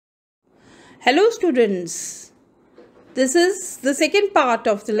Hello students, this is the second part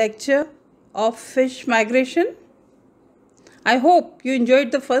of the lecture of fish migration. I hope you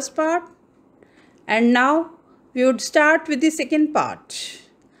enjoyed the first part and now we would start with the second part.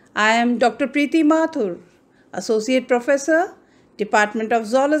 I am Dr. Pt.2, Associate Professor, Department of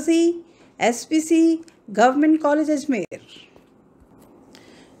Zoology, SPC, Government College Ajmer.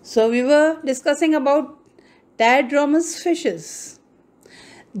 So we were discussing about diadromous fishes.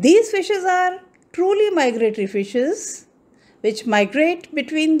 These fishes are truly migratory fishes which migrate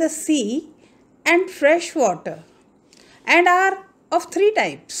between the sea and fresh water and are of three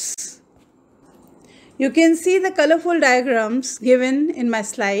types. You can see the colorful diagrams given in my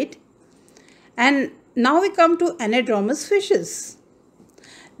slide, and now we come to anadromous fishes.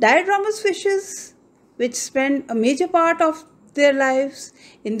 Diadromous fishes which spend a major part of their lives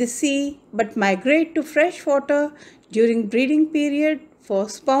in the sea but migrate to fresh water during breeding period for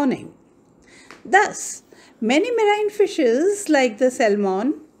spawning. Thus, many marine fishes like the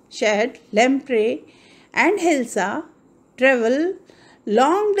salmon, shad, lamprey and hilsa travel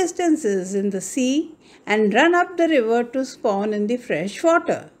long distances in the sea and run up the river to spawn in the fresh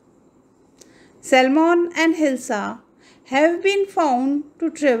water. Salmon and hilsa have been found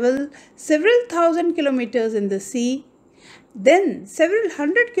to travel several thousand kilometers in the sea, then several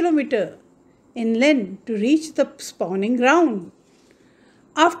hundred kilometers inland to reach the spawning ground.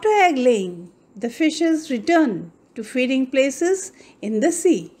 After egg laying, the fishes return to feeding places in the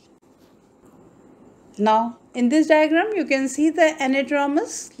sea. Now, in this diagram, you can see the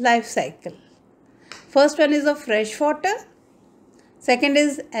anadromous life cycle. First one is of fresh water, second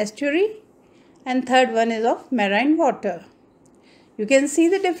is estuary, and third one is of marine water. You can see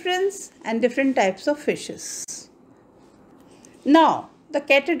the difference and different types of fishes. Now, the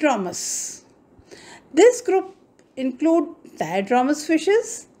catadromous. This group include diadromous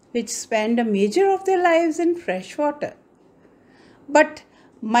fishes which spend a major of their lives in fresh water but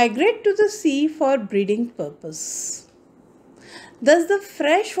migrate to the sea for breeding purpose. Thus the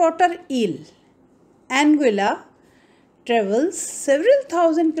freshwater eel, Anguilla, travels several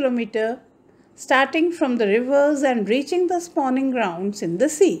thousand kilometers starting from the rivers and reaching the spawning grounds in the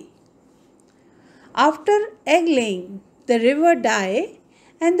sea. After egg laying, the river die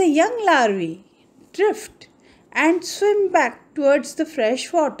and the young larvae drift and swim back towards the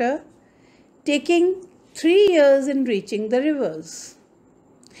fresh water, taking 3 years in reaching the rivers.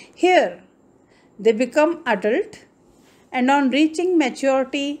 Here, they become adult and on reaching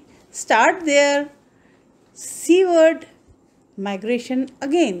maturity start their seaward migration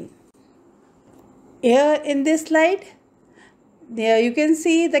again. Here in this slide, there you can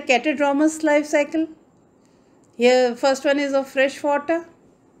see the catadromous life cycle. Here, first one is of fresh water,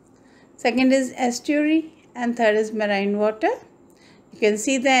 second is estuary, and third is marine water. You can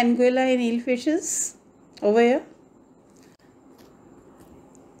see the anguilla in eel fishes over here.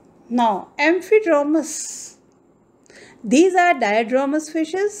 Now, amphidromous. These are diadromous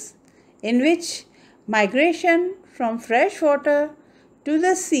fishes in which migration from fresh water to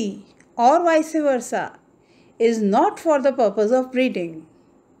the sea or vice versa is not for the purpose of breeding,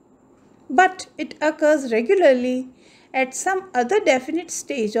 but it occurs regularly at some other definite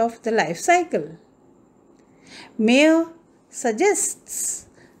stage of the life cycle. Mayer suggests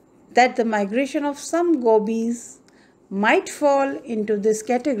that the migration of some gobies might fall into this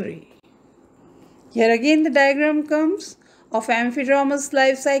category. Here again the diagram comes of amphidromous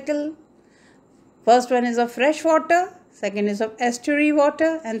life cycle. First one is of fresh water, second is of estuary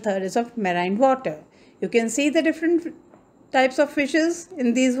water, and third is of marine water. You can see the different types of fishes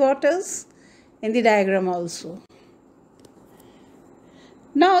in these waters in the diagram also.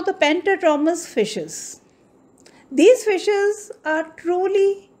 Now the pentadromous fishes. These fishes are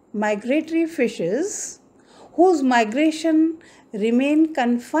truly migratory fishes whose migration remain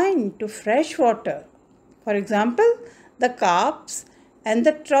confined to fresh water. For example, the carps and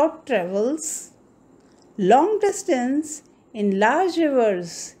the trout travels long distance in large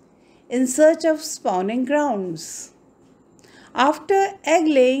rivers in search of spawning grounds. After egg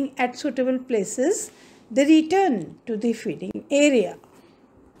laying at suitable places, they return to the feeding area.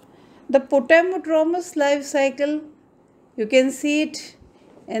 The potamodromous life cycle, you can see it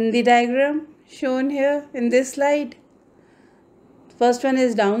in the diagram shown here in this slide. First one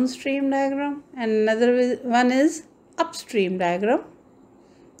is downstream diagram and another one is upstream diagram.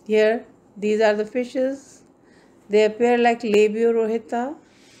 Here these are the fishes. They appear like labiorohita,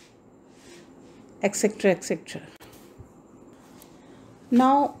 etc. etc.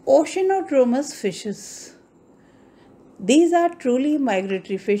 Now oceanodromous fishes. These are truly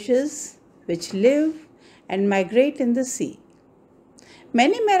migratory fishes which live and migrate in the sea.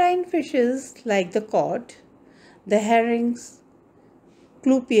 Many marine fishes like the cod, the herrings,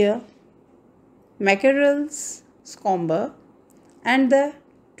 clupia, mackerels, scomber, and the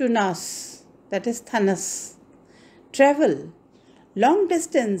tunas, that is thanas, travel long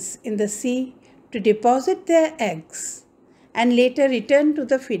distance in the sea to deposit their eggs and later return to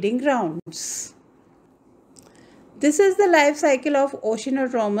the feeding grounds. This is the life cycle of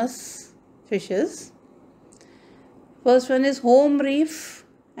oceanodromous fishes. First one is home reef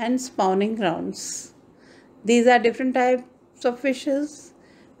and spawning grounds. These are different types of fishes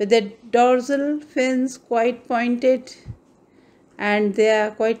with their dorsal fins quite pointed, and they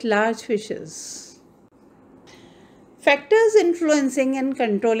are quite large fishes. Factors influencing and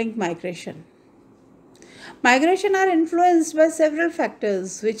controlling migration. Migration are influenced by several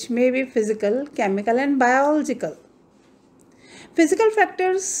factors which may be physical, chemical and biological. Physical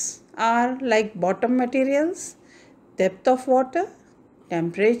factors are like bottom materials, depth of water,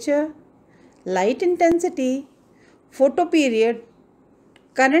 temperature, light intensity, photoperiod,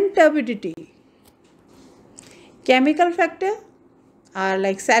 current turbidity. Chemical factors are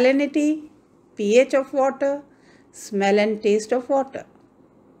like salinity, pH of water, smell and taste of water.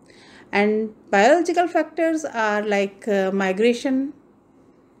 And biological factors are like migration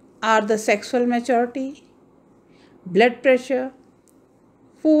are the sexual maturity, blood pressure,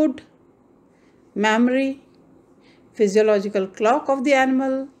 food, memory, physiological clock of the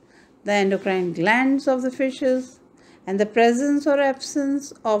animal, the endocrine glands of the fishes, and the presence or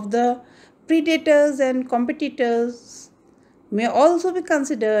absence of the predators and competitors may also be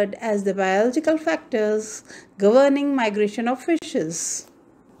considered as the biological factors governing migration of fishes.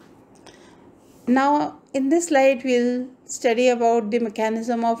 Now, in this slide, we'll study about the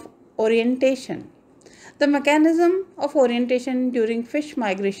mechanism of orientation. The mechanism of orientation during fish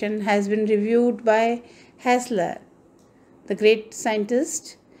migration has been reviewed by Hassler, the great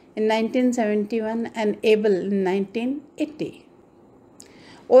scientist, in 1971 and Abel in 1980.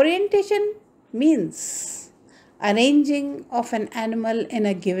 Orientation means arranging of an animal in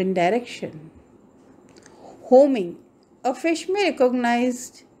a given direction. Homing. A fish may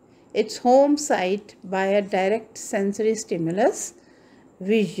recognize its home site by a direct sensory stimulus,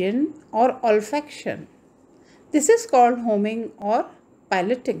 vision or olfaction. This is called homing or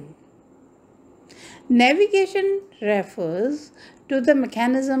piloting. Navigation refers to the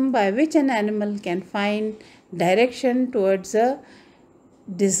mechanism by which an animal can find direction towards a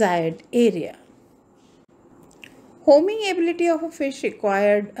desired area. Homing ability of a fish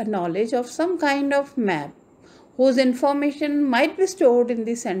required a knowledge of some kind of map whose information might be stored in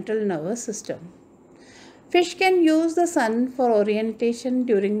the central nervous system. Fish can use the sun for orientation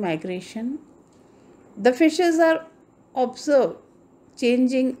during migration. The fishes are observed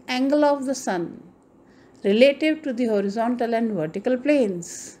changing angle of the sun relative to the horizontal and vertical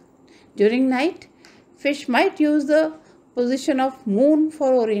planes. During night, fish might use the position of moon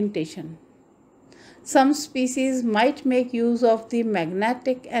for orientation. Some species might make use of the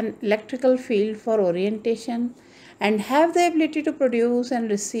magnetic and electrical field for orientation and have the ability to produce and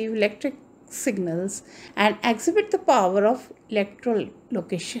receive electric signals and exhibit the power of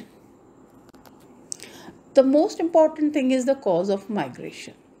electrolocation. The most important thing is the cause of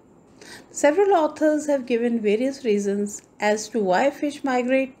migration. Several authors have given various reasons as to why fish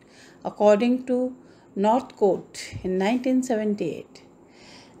migrate according to Northcote in 1978.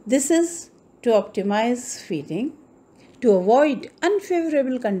 This is to optimize feeding, to avoid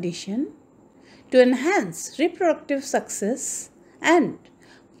unfavorable condition, to enhance reproductive success, and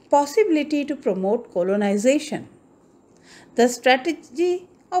possibility to promote colonization. The strategy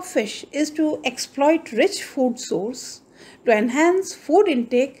of fish is to exploit rich food source, to enhance food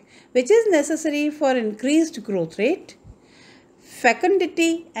intake which is necessary for increased growth rate,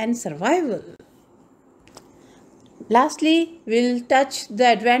 fecundity and survival. Lastly, we'll touch the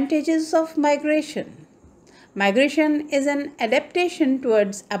advantages of migration. Migration is an adaptation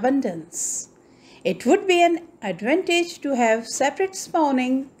towards abundance. It would be an advantage to have separate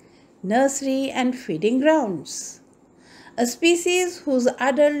spawning, nursery and feeding grounds. A species whose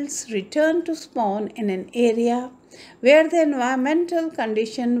adults return to spawn in an area where the environmental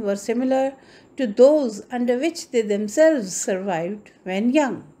conditions were similar to those under which they themselves survived when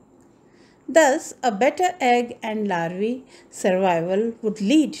young. Thus, a better egg and larvae survival would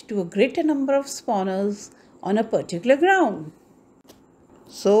lead to a greater number of spawners on a particular ground.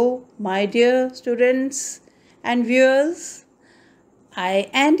 So, my dear students and viewers, I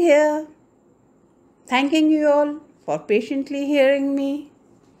end here thanking you all for patiently hearing me.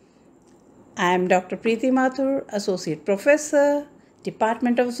 I am Dr. Pt.2, Associate Professor,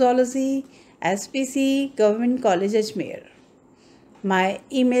 Department of Zoology, SPC, Government College, Ajmer. My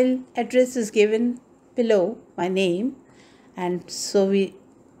email address is given below, my name, and so we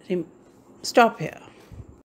stop here.